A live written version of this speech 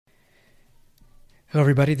Hello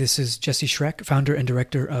everybody, this is Jesse Schreck, founder and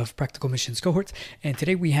director of Practical Missions Cohort, and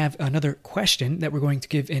today we have another question that we're going to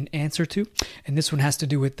give an answer to, and this one has to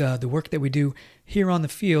do with the work that we do here on the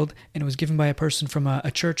field, and it was given by a person from a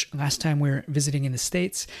church last time we were visiting in the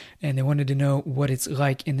States, and they wanted to know what it's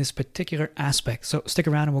like in this particular aspect. So stick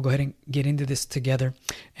around and we'll go ahead and get into this together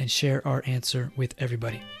and share our answer with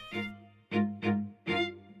everybody.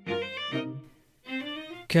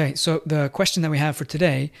 Okay, so the question that we have for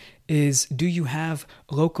today is, do you have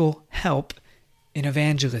local help in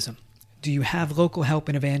evangelism? Do you have local help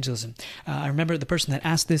in evangelism? I remember the person that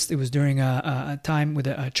asked this, it was during a time with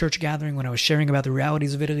a church gathering when I was sharing about the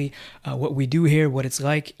realities of Italy, what we do here, what it's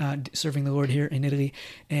like serving the Lord here in Italy.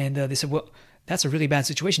 And they said, well, that's a really bad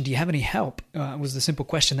situation. Do you have any help? Was the simple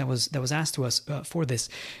question that was asked to us for this.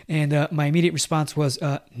 And my immediate response was,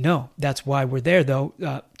 no. That's why we're there, though,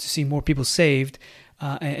 to see more people saved.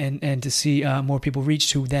 And to see more people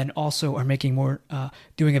reached who then also are making more,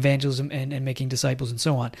 doing evangelism and making disciples and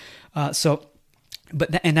so on.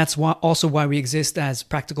 And that's also why we exist as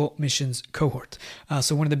Practical Missions Cohort.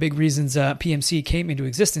 So one of the big reasons PMC came into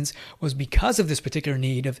existence was because of this particular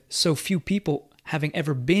need of so few people having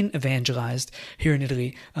ever been evangelized here in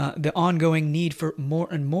Italy, the ongoing need for more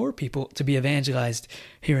and more people to be evangelized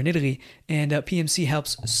here in Italy, and PMC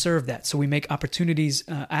helps serve that. So we make opportunities,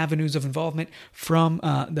 avenues of involvement from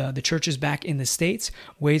the churches back in the States,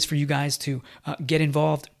 ways for you guys to get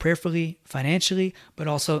involved prayerfully, financially, but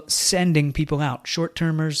also sending people out,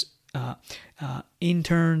 short-termers,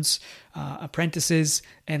 interns, apprentices,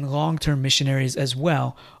 and long-term missionaries as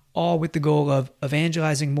well, all with the goal of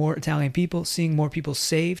evangelizing more Italian people, seeing more people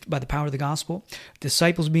saved by the power of the gospel,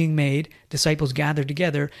 disciples being made, disciples gathered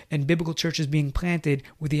together, and biblical churches being planted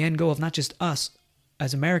with the end goal of not just us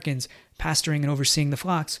as Americans pastoring and overseeing the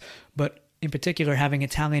flocks, but in particular having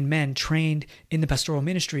Italian men trained in the pastoral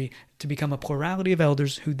ministry to become a plurality of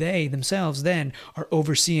elders who they themselves then are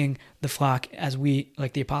overseeing the flock as we,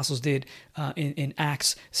 like the apostles did in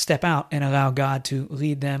Acts, step out and allow God to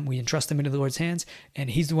lead them. We entrust them into the Lord's hands, and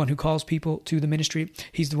He's the one who calls people to the ministry.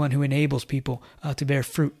 He's the one who enables people to bear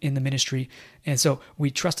fruit in the ministry. And so we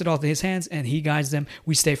trust it all to His hands, and He guides them.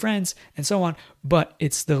 We stay friends, and so on, but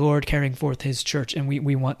it's the Lord carrying forth His church, and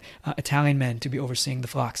we want Italian men to be overseeing the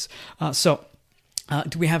flocks.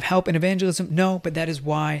 Do we have help in evangelism? No, but that is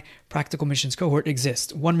why Practical Missions Cohort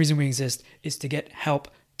exists. One reason we exist is to get help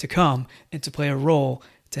to come and to play a role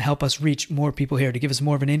to help us reach more people here, to give us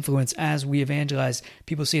more of an influence as we evangelize.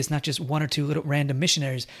 People see it's not just one or two little random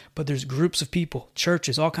missionaries, but there's groups of people,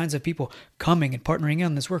 churches, all kinds of people coming and partnering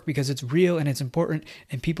on this work because it's real and it's important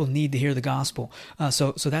and people need to hear the gospel.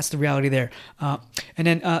 So that's the reality there. And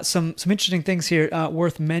then some interesting things here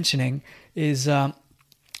worth mentioning is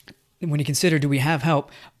when you consider, do we have help?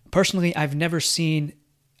 Personally, I've never seen,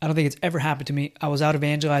 I don't think it's ever happened to me. I was out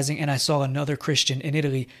evangelizing and I saw another Christian in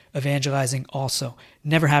Italy evangelizing also.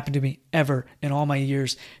 Never happened to me ever in all my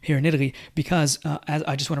years here in Italy because, as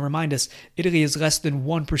I just want to remind us, Italy is less than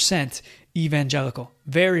 1% evangelical.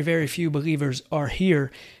 Very, very few believers are here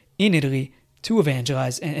in Italy to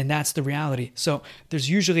evangelize, and that's the reality. So there's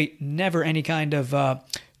usually never any kind of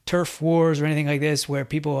turf wars or anything like this where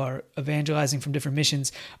people are evangelizing from different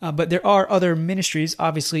missions. But there are other ministries,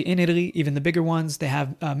 obviously, in Italy, even the bigger ones. They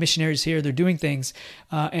have missionaries here. They're doing things.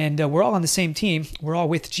 And we're all on the same team. We're all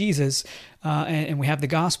with Jesus. And we have the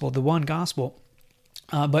gospel, the one gospel.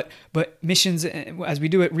 But missions, as we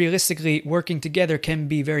do it realistically, working together can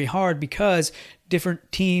be very hard because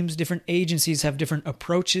different teams, different agencies have different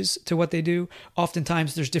approaches to what they do.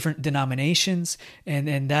 Oftentimes there's different denominations,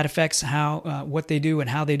 and that affects how what they do and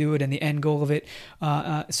how they do it and the end goal of it,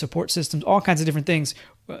 support systems, all kinds of different things.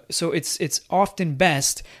 So it's often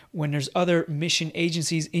best when there's other mission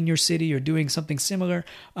agencies in your city or doing something similar.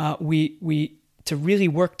 We to really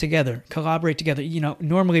work together, collaborate together.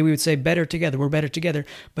 Normally we would say better together, we're better together.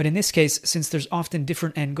 But in this case, since there's often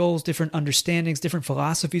different end goals, different understandings, different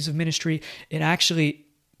philosophies of ministry, it actually,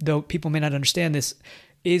 though people may not understand this,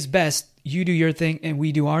 is best you do your thing and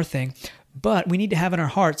we do our thing. But we need to have in our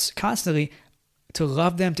hearts constantly to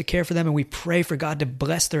love them, to care for them, and we pray for God to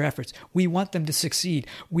bless their efforts. We want them to succeed.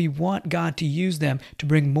 We want God to use them to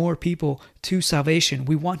bring more people to salvation.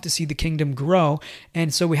 We want to see the kingdom grow,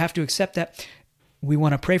 and so we have to accept that. We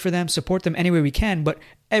want to pray for them, support them any way we can, but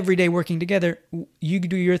every day working together, you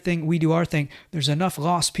do your thing, we do our thing. There's enough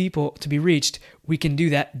lost people to be reached. We can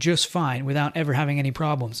do that just fine without ever having any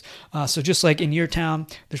problems. So just like in your town,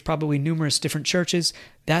 there's probably numerous different churches.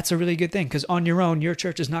 That's a really good thing because on your own, your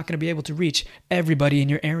church is not going to be able to reach everybody in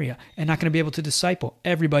your area and not going to be able to disciple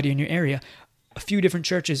everybody in your area. A few different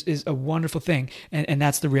churches is a wonderful thing, and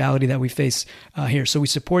that's the reality that we face here. So we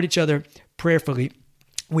support each other prayerfully.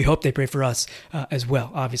 we hope they pray for us as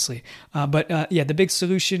well, obviously. But the big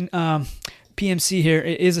solution, PMC here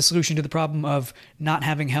is a solution to the problem of not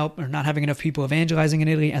having help or not having enough people evangelizing in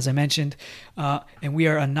Italy, as I mentioned. And we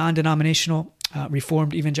are a non-denominational,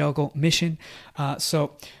 Reformed evangelical mission.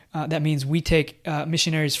 So that means we take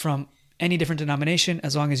missionaries from any different denomination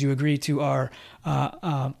as long as you agree to our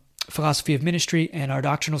philosophy of ministry and our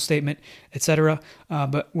doctrinal statement, etc.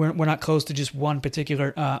 But we're not closed to just one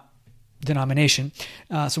particular denomination.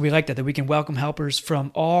 So we like that we can welcome helpers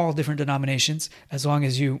from all different denominations as long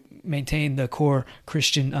as you maintain the core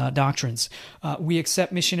Christian doctrines. We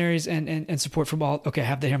accept missionaries and support from all. Okay, I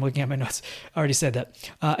have that here. I'm looking at my notes. I already said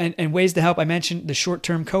that. And ways to help. I mentioned the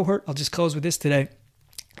short-term cohort. I'll just close with this today.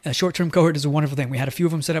 A short-term cohort is a wonderful thing. We had a few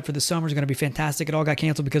of them set up for the summer. It's going to be fantastic. It all got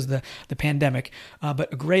canceled because of the pandemic.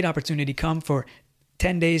 But a great opportunity come for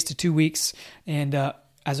 10 days to 2 weeks. And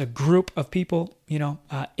as a group of people,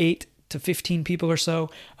 8 to 15 people or so,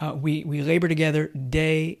 we labor together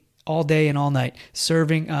all day and all night,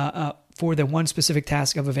 serving for the one specific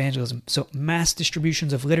task of evangelism. So mass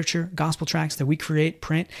distributions of literature, gospel tracts that we create,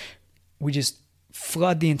 print. We just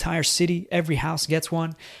flood the entire city. Every house gets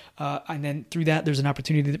one. And then through that, there's an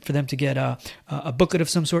opportunity for them to get a booklet of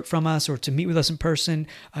some sort from us or to meet with us in person,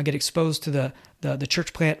 get exposed to the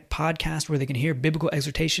Church Plant podcast where they can hear biblical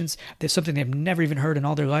exhortations. There's something they've never even heard in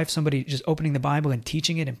all their life. Somebody just opening the Bible and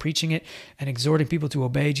teaching it and preaching it and exhorting people to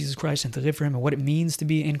obey Jesus Christ and to live for him and what it means to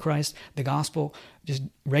be in Christ, the gospel just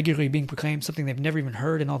regularly being proclaimed, something they've never even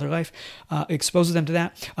heard in all their life. Exposes them to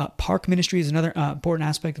that. Park ministry is another important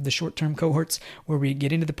aspect of the short-term cohorts where we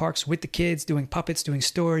get into the parks with the kids, doing puppets, doing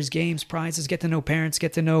stories, games, prizes, get to know parents,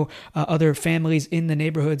 get to know other families in the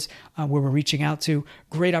neighborhoods where we're reaching out to.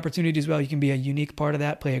 Great opportunity as well. You can be a unique part of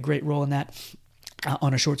that, play a great role in that.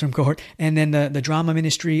 On a short-term cohort. And then the drama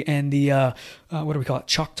ministry and the,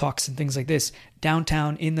 chalk talks and things like this,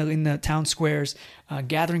 downtown in the town squares,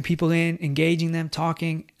 gathering people in, engaging them,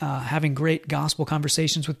 talking, having great gospel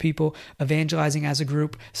conversations with people, evangelizing as a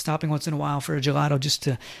group, stopping once in a while for a gelato just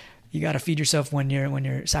to, you got to feed yourself when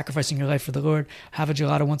you're sacrificing your life for the Lord. Have a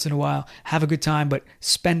gelato once in a while, have a good time, but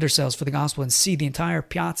spend ourselves for the gospel and see the entire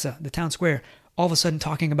piazza, the town square, all of a sudden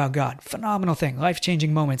talking about God. Phenomenal thing.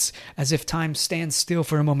 Life-changing moments as if time stands still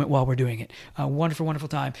for a moment while we're doing it. Wonderful, wonderful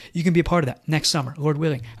time. You can be a part of that next summer, Lord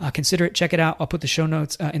willing. Consider it. Check it out. I'll put the show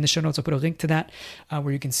notes. In the show notes, I'll put a link to that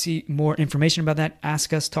where you can see more information about that.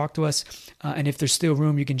 Ask us, talk to us. And if there's still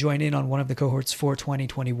room, you can join in on one of the cohorts for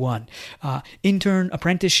 2021. Intern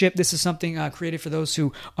apprenticeship. This is something created for those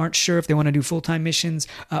who aren't sure if they want to do full-time missions,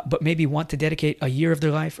 but maybe want to dedicate a year of their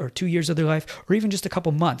life or 2 years of their life, or even just a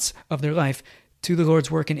couple months of their life to the Lord's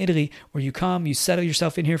work in Italy, where you come, you settle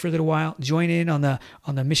yourself in here for a little while, join in on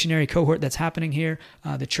the missionary cohort that's happening here,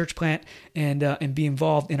 the church plant, and be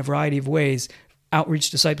involved in a variety of ways, outreach,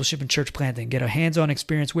 discipleship, and church planting. Get a hands-on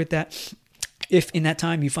experience with that. If in that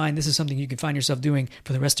time you find this is something you can find yourself doing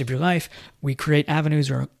for the rest of your life, we create avenues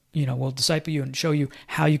or we'll disciple you and show you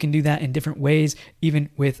how you can do that in different ways, even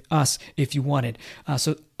with us if you wanted.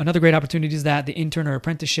 So another great opportunity is that, the intern or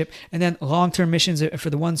apprenticeship. And then long-term missions for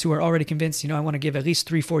the ones who are already convinced, I want to give at least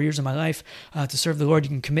 3-4 years of my life to serve the Lord. You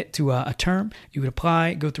can commit to a term. You would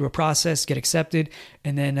apply, go through a process, get accepted,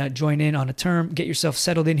 and then join in on a term. Get yourself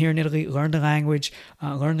settled in here in Italy, learn the language,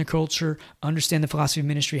 learn the culture, understand the philosophy of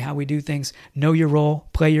ministry, how we do things, know your role,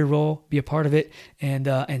 play your role, be a part of it,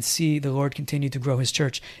 and see the Lord continue to grow his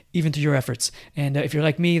church, even through your efforts. And if you're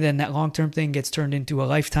like me, then that long-term thing gets turned into a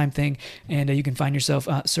lifetime thing, and you can find yourself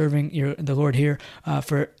serving the Lord here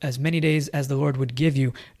for as many days as the Lord would give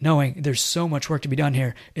you, knowing there's so much work to be done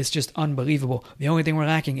here. It's just unbelievable. The only thing we're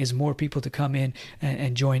lacking is more people to come in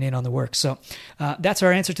and join in on the work. So that's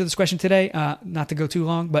our answer to this question today. Not to go too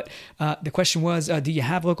long, but the question was, do you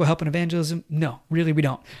have local help in evangelism? No, really we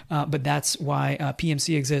don't. But that's why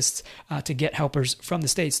PMC exists, to get helpers from the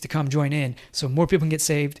States to come join in so more people can get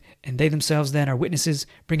saved, and they themselves then are witnesses,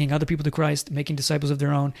 bringing other people to Christ, making disciples of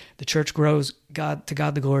their own. The church grows, to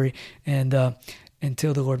God the glory, and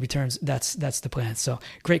until the Lord returns, that's the plan. So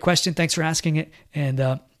great question. Thanks for asking it.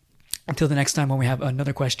 And until the next time when we have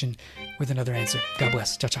another question with another answer. God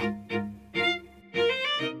bless. Ciao, ciao.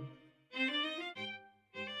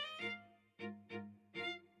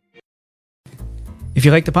 If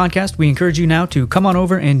you like the podcast, we encourage you now to come on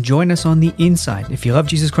over and join us on the inside. If you love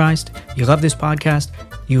Jesus Christ, you love this podcast,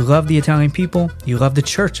 you love the Italian people, you love the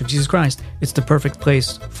Church of Jesus Christ, it's the perfect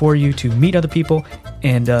place for you to meet other people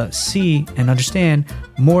and see and understand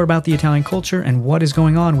more about the Italian culture and what is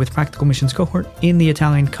going on with Practical Missions Cohort in the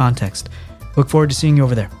Italian context. Look forward to seeing you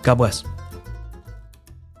over there. God bless.